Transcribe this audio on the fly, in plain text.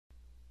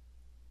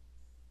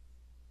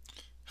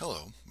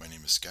Hello, my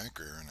name is Scott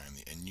Greer and I am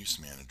the End-Use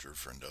Manager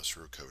for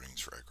Industrial Coatings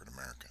for Eckerd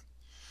America.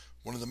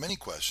 One of the many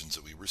questions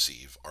that we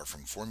receive are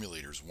from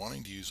formulators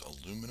wanting to use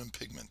aluminum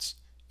pigments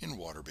in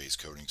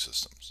water-based coating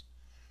systems.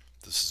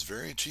 This is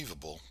very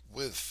achievable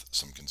with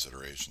some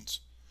considerations.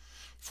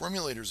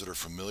 Formulators that are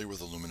familiar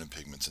with aluminum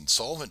pigments in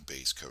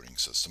solvent-based coating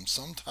systems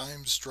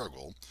sometimes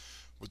struggle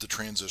with the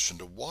transition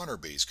to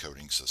water-based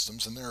coating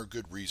systems, and there are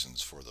good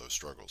reasons for those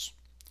struggles.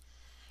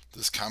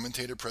 This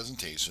commentated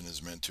presentation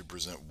is meant to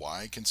present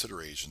why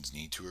considerations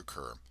need to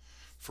occur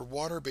for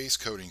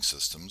water-based coating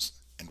systems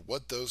and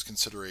what those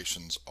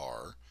considerations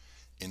are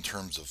in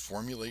terms of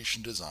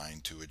formulation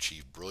design to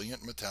achieve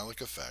brilliant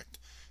metallic effect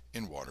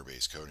in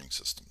water-based coating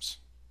systems.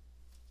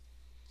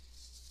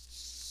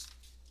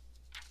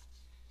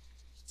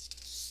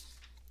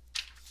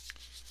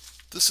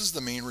 This is the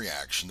main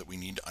reaction that we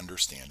need to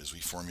understand as we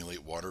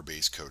formulate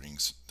water-based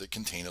coatings that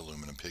contain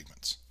aluminum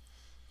pigments.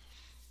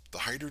 The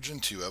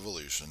hydrogen 2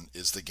 evolution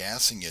is the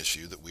gassing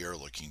issue that we are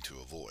looking to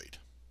avoid.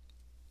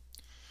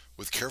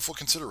 With careful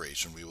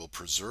consideration, we will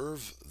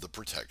preserve the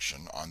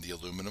protection on the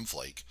aluminum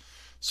flake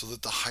so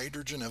that the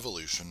hydrogen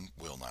evolution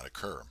will not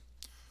occur.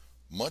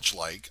 Much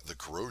like the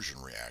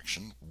corrosion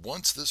reaction,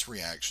 once this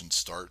reaction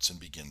starts and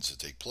begins to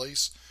take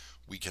place,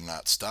 we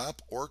cannot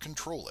stop or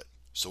control it,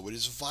 so it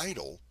is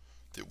vital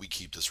that we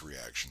keep this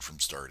reaction from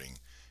starting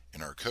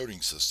in our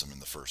coating system in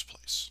the first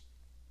place.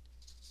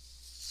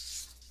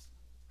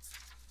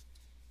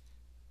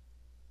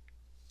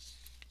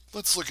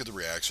 Let's look at the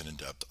reaction in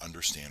depth to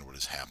understand what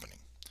is happening.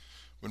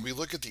 When we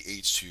look at the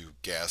H2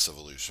 gas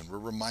evolution, we're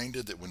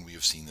reminded that when we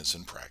have seen this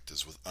in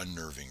practice with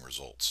unnerving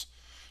results.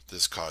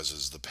 This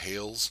causes the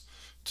pails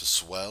to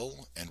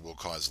swell and will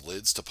cause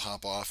lids to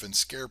pop off and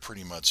scare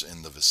pretty much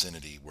in the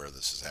vicinity where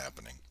this is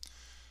happening.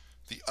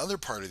 The other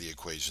part of the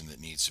equation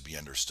that needs to be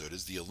understood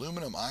is the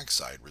aluminum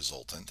oxide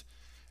resultant,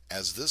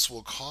 as this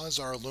will cause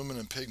our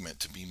aluminum pigment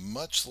to be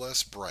much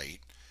less bright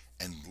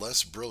and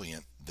less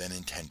brilliant than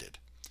intended.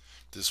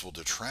 This will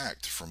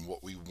detract from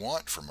what we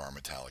want from our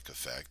metallic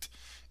effect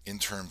in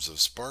terms of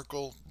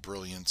sparkle,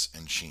 brilliance,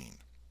 and sheen.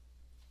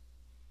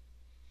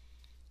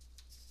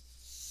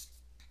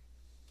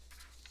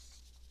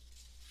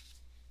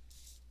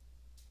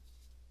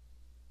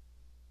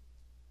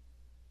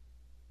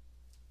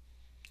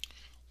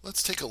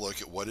 Let's take a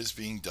look at what is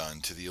being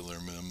done to the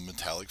aluminum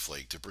metallic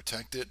flake to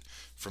protect it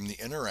from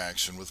the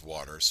interaction with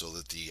water so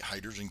that the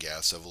hydrogen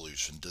gas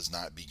evolution does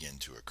not begin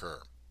to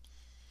occur.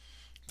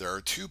 There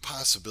are two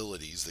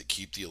possibilities that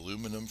keep the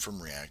aluminum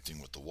from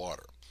reacting with the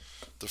water.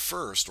 The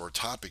first, or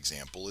top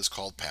example, is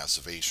called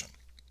passivation.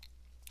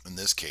 In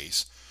this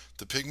case,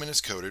 the pigment is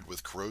coated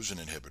with corrosion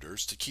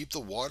inhibitors to keep the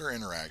water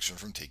interaction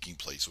from taking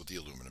place with the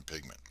aluminum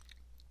pigment.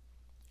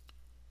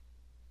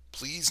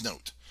 Please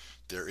note,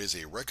 there is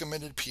a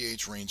recommended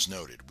pH range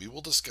noted. We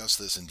will discuss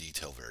this in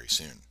detail very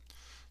soon.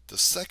 The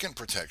second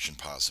protection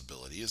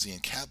possibility is the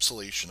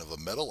encapsulation of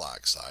a metal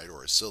oxide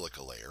or a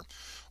silica layer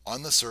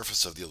on the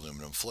surface of the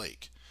aluminum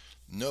flake.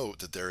 Note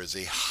that there is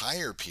a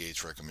higher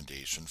pH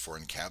recommendation for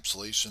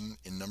encapsulation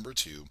in number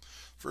 2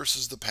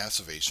 versus the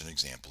passivation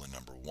example in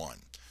number 1.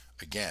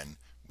 Again,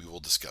 we will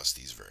discuss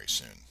these very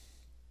soon.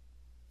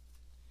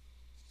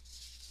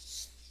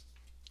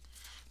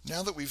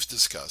 Now that we've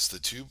discussed the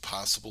two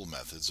possible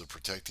methods of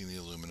protecting the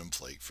aluminum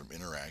flake from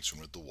interaction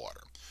with the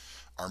water,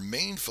 our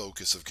main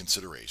focus of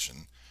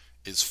consideration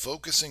is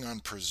focusing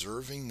on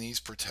preserving these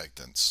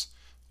protectants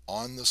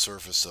on the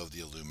surface of the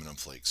aluminum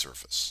flake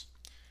surface.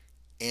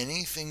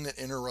 Anything that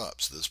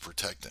interrupts this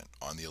protectant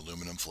on the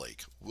aluminum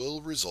flake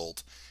will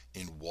result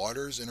in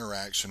water's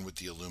interaction with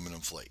the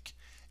aluminum flake,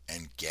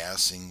 and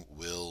gassing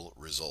will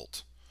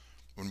result.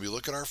 When we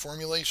look at our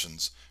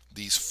formulations,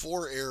 these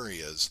four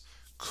areas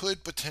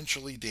could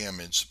potentially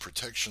damage the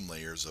protection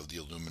layers of the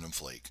aluminum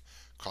flake,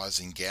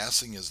 causing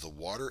gassing as the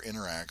water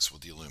interacts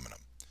with the aluminum.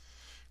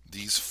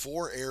 These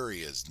four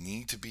areas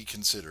need to be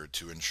considered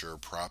to ensure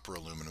proper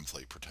aluminum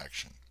flake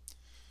protection.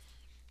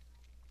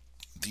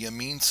 The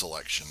amine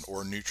selection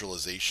or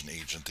neutralization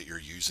agent that you're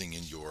using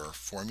in your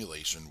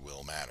formulation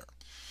will matter.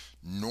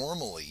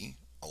 Normally,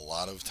 a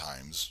lot of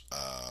times,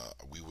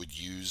 we would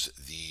use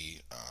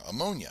the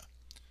ammonia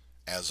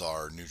as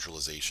our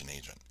neutralization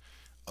agent.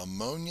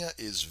 Ammonia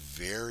is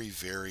very,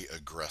 very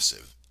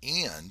aggressive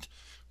and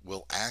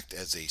will act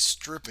as a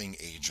stripping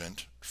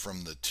agent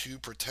from the two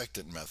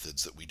protectant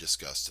methods that we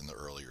discussed in the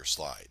earlier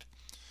slide.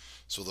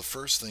 So the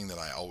first thing that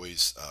I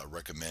always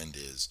recommend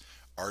is,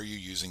 are you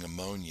using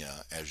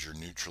ammonia as your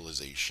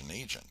neutralization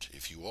agent?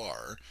 If you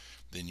are,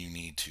 then you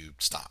need to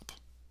stop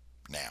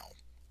now,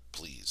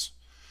 please.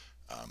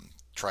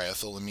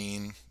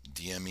 Triethylamine,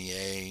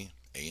 DMEA,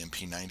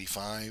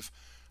 AMP95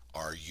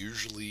 are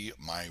usually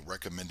my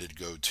recommended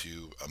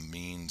go-to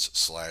amines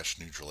 /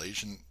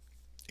 neutralization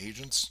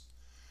agents.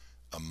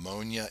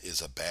 Ammonia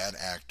is a bad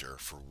actor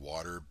for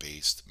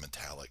water-based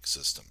metallic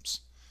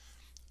systems.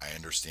 I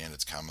understand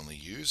it's commonly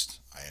used.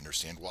 I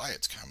understand why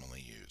it's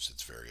commonly used.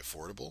 It's very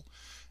affordable,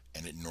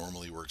 and it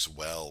normally works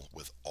well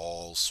with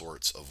all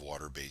sorts of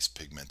water-based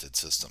pigmented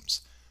systems.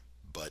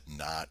 but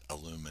not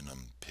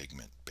aluminum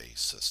pigment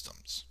based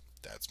systems.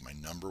 That's my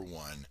number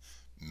one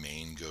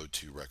main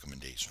go-to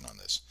recommendation on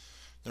this.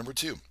 Number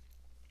two,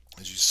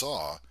 as you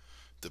saw,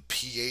 the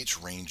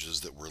pH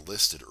ranges that were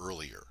listed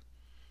earlier,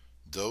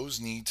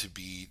 those need to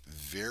be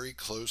very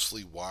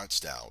closely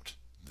watched out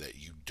that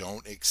you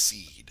don't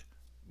exceed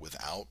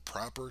without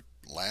proper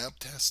lab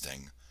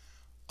testing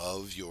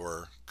of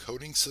your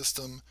coating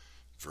system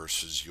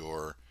versus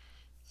your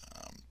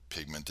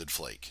pigmented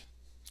flake.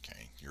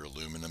 Okay, your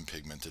aluminum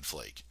pigmented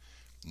flake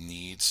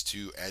needs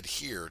to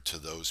adhere to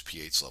those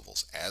pH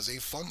levels as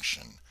a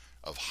function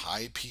of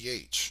high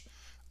pH.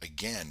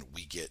 Again,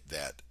 we get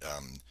that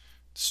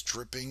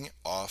stripping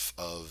off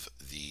of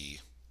the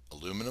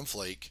aluminum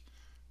flake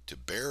to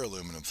bare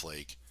aluminum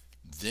flake.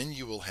 Then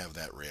you will have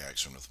that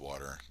reaction with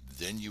water.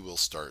 Then you will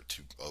start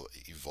to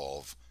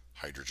evolve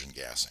hydrogen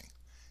gassing,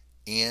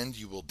 and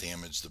you will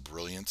damage the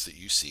brilliance that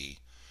you see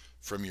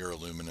from your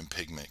aluminum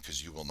pigment,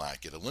 because you will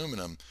not get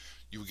aluminum,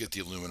 you will get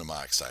the aluminum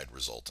oxide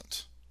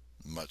resultant.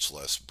 Much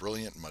less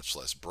brilliant, much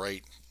less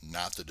bright,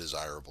 not the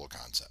desirable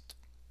concept.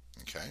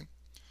 Okay?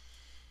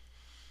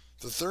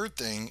 The third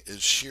thing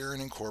is shear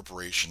and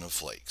incorporation of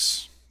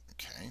flakes.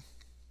 Okay?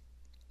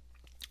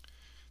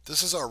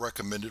 This is our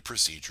recommended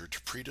procedure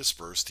to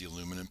pre-disperse the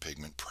aluminum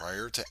pigment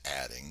prior to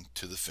adding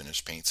to the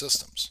finished paint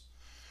systems.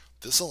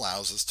 This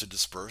allows us to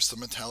disperse the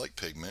metallic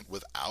pigment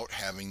without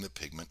having the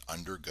pigment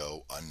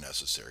undergo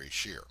unnecessary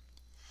shear.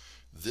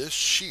 This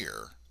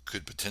shear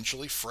could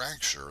potentially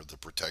fracture the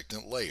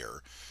protectant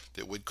layer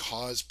that would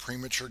cause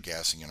premature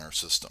gassing in our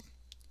system.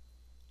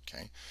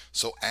 Okay,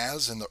 so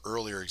as in the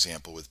earlier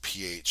example with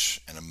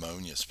pH and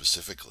ammonia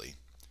specifically,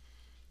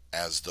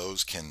 as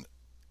those can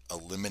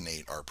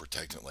eliminate our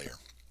protectant layer,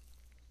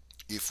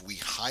 if we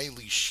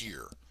highly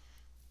shear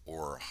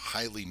or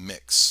highly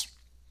mix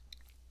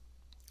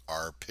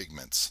our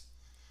pigments,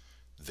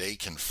 they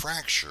can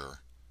fracture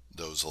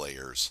those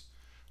layers,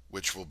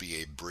 which will be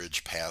a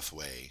bridge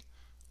pathway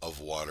of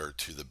water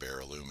to the bare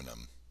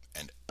aluminum,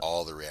 and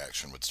all the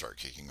reaction would start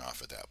kicking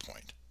off at that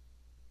point.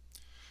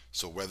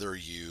 So whether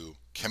you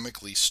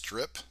chemically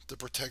strip the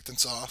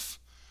protectants off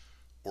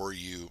or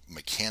you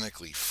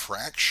mechanically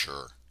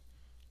fracture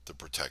the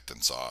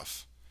protectants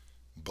off,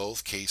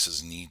 both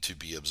cases need to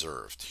be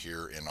observed.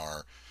 Here in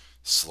our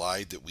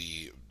slide that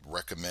we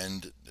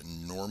recommend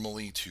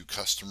normally to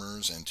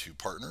customers and to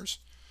partners,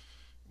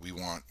 we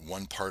want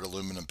 1 part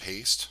aluminum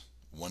paste,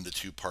 1 to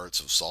 2 parts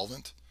of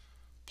solvent,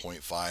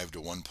 0.5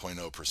 to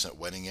 1.0%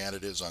 wetting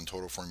additives on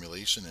total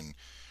formulation, and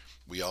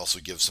we also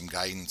give some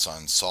guidance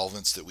on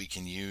solvents that we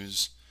can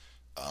use.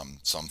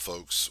 Some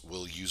folks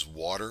will use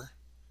water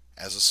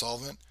as a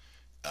solvent.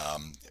 A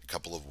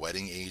couple of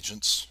wetting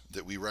agents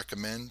that we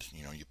recommend.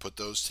 You put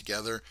those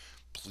together.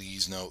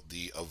 Please note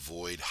the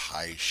avoid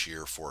high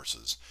shear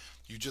forces.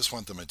 You just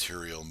want the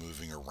material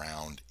moving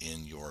around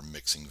in your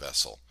mixing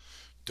vessel.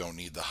 Don't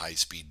need the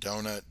high-speed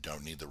donut,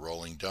 don't need the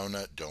rolling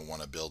donut, don't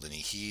want to build any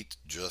heat.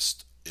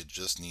 It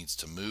just needs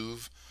to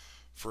move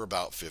for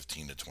about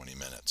 15 to 20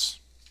 minutes.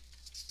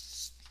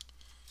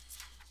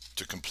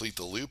 To complete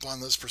the loop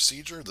on this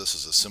procedure, this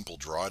is a simple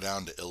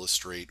drawdown to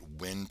illustrate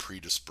when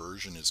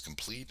pre-dispersion is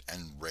complete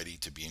and ready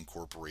to be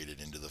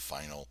incorporated into the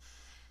final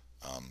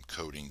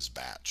coatings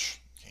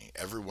batch. Okay.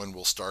 Everyone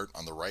will start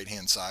on the right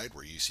hand side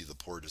where you see the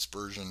pour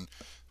dispersion.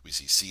 We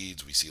see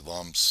seeds, we see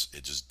lumps.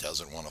 It just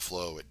doesn't want to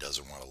flow, it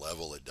doesn't want to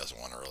level, it doesn't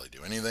want to really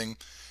do anything.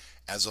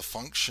 As a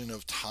function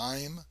of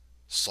time,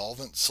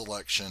 solvent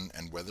selection,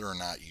 and whether or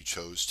not you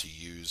chose to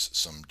use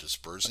some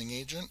dispersing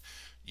agent,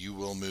 you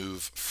will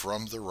move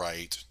from the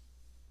right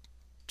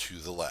to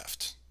the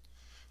left.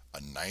 A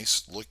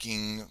nice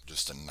looking,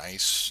 just a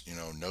nice,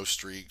 no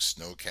streaks,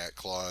 no cat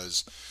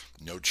claws,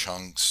 no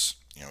chunks,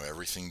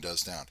 everything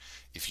does down.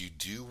 If you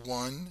do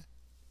one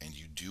and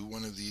you do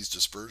one of these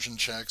dispersion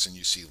checks and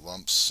you see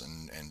lumps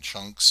and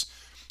chunks,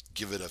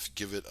 give it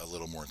a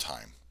little more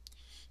time.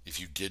 If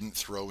you didn't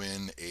throw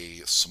in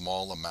a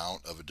small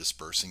amount of a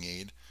dispersing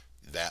aid,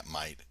 that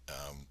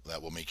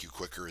will make you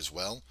quicker as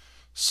well.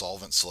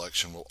 Solvent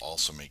selection will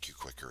also make you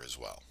quicker as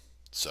well.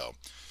 So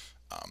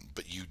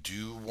but you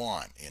do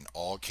want, in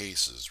all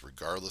cases,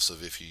 regardless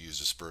of if you use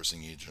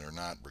dispersing agent or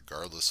not,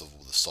 regardless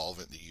of the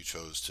solvent that you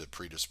chose to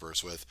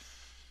pre-disperse with,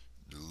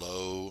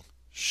 low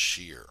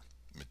shear.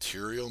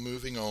 Material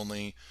moving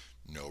only,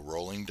 no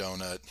rolling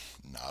donut,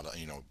 not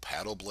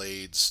paddle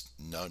blades,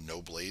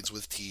 no blades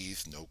with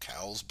teeth, no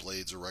cowls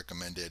blades are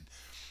recommended,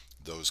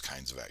 those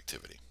kinds of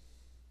activity.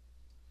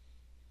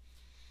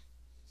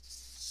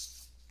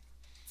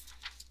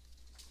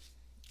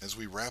 As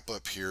we wrap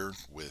up here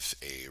with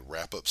a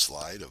wrap-up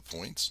slide of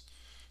points,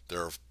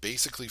 there are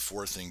basically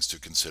 4 things to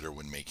consider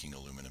when making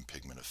aluminum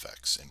pigment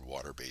effects in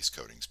water-based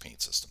coatings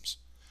paint systems.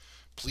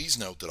 Please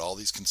note that all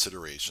these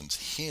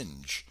considerations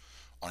hinge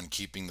on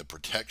keeping the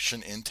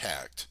protection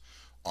intact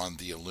on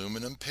the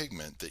aluminum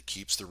pigment that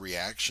keeps the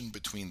reaction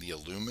between the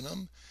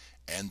aluminum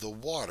and the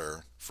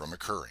water from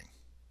occurring.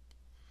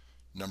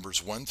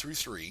 Numbers 1 through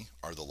 3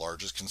 are the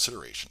largest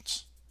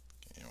considerations.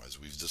 As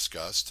we've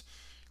discussed,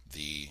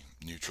 the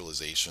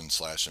neutralization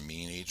 /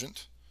 amine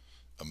agent,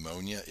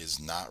 Ammonia is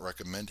not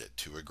recommended,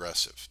 too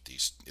aggressive.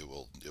 It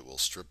will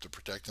strip the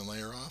protectant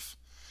layer off.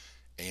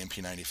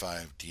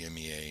 AMP95,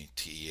 DMEA,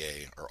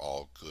 TEA are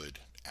all good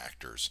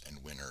actors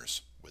and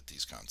winners with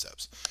these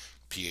concepts.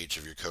 pH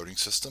of your coating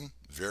system,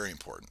 very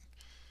important.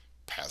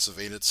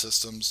 Passivated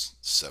systems,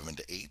 7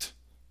 to 8.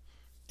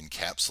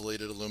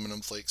 Encapsulated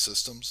aluminum flake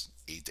systems,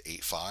 8 to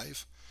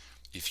 8.5.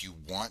 If you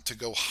want to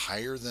go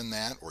higher than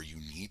that, or you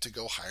need to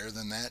go higher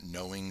than that,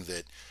 knowing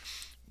that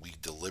we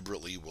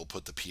deliberately will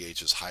put the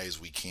pH as high as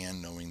we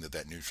can, knowing that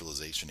that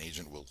neutralization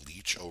agent will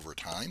leach over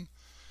time,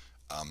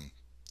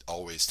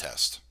 always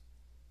test.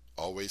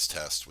 Always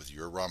test with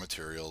your raw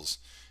materials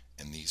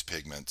and these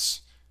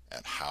pigments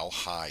at how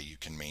high you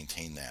can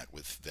maintain that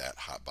with that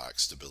hot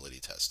box stability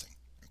testing.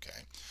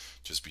 Okay,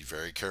 just be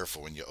very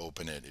careful when you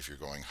open it. If you're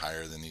going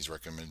higher than these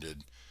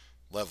recommended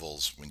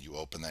levels, when you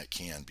open that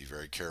can, be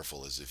very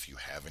careful, as if you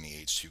have any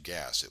H2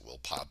 gas, it will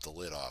pop the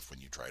lid off when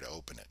you try to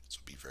open it.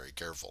 So be very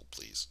careful,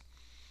 please.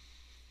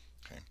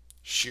 Okay,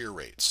 shear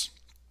rates.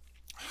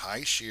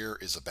 High shear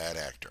is a bad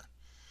actor.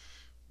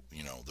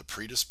 You know, the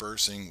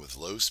pre-dispersing with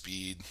low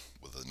speed,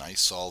 with a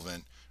nice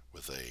solvent,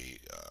 with a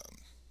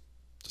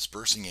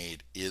dispersing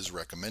aid is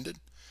recommended.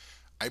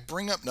 I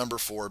bring up number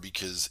 4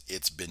 because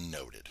it's been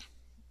noted.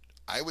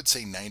 I would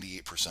say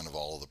 98% of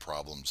all of the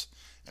problems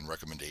and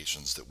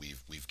recommendations that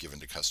we've given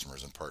to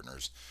customers and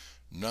partners,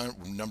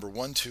 number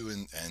 1, 2,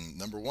 and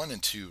number 1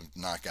 and 2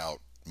 knock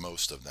out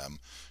most of them.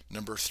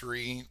 Number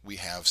 3, we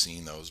have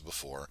seen those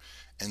before,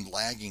 and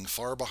lagging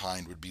far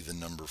behind would be the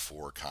number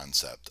 4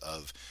 concept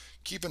of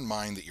keep in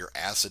mind that your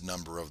acid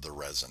number of the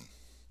resin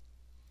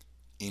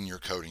in your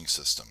coating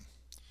system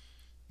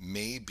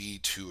may be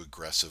too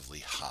aggressively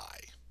high.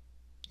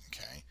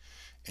 Okay,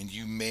 and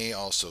you may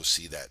also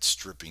see that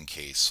stripping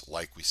case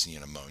like we see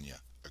in ammonia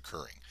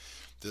occurring.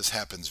 This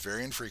happens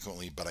very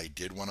infrequently, but I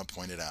did want to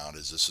point it out,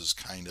 as this is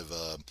kind of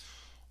a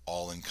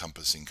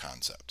all-encompassing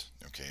concept.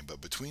 Okay,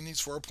 but between these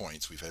 4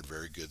 points, we've had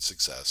very good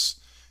success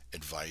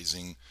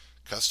advising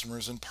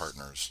customers and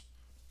partners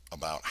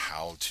about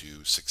how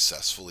to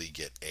successfully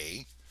get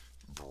A,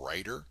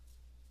 brighter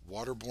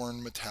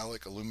waterborne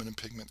metallic aluminum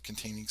pigment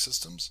containing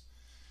systems,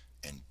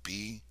 and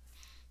B,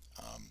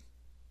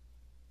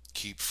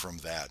 keep from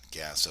that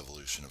gas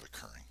evolution of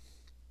occurring.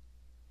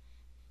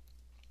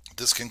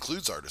 This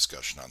concludes our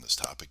discussion on this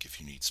topic. If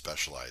you need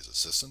specialized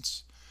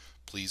assistance,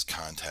 please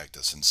contact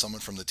us and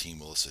someone from the team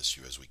will assist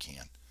you as we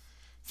can.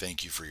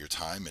 Thank you for your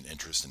time and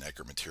interest in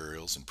Eckert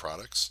materials and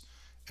products,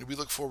 and we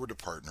look forward to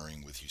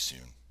partnering with you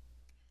soon.